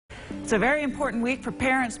It's a very important week for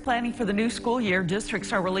parents planning for the new school year.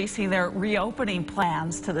 Districts are releasing their reopening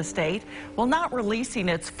plans to the state. While not releasing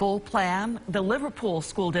its full plan, the Liverpool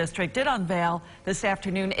School District did unveil this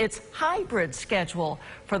afternoon its hybrid schedule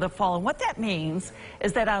for the fall. And what that means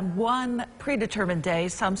is that on one predetermined day,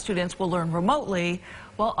 some students will learn remotely,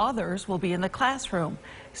 while others will be in the classroom.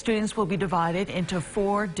 Students will be divided into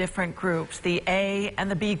 4 different groups. The A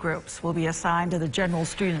and the B groups will be assigned to the general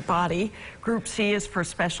student body. Group C is for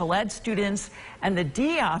special ed students, and the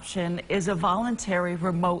D option is a voluntary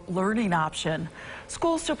remote learning option.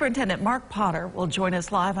 School Superintendent Mark Potter will join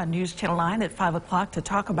us live on News Channel 9 at 5 o'clock to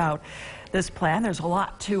talk about this plan. There's a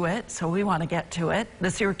lot to it, so we want to get to it. The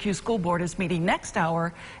Syracuse School Board is meeting next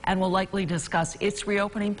hour and will likely discuss its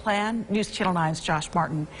reopening plan. News Channel 9's Josh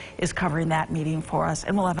Martin is covering that meeting for us,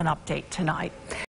 and we'll have an update tonight.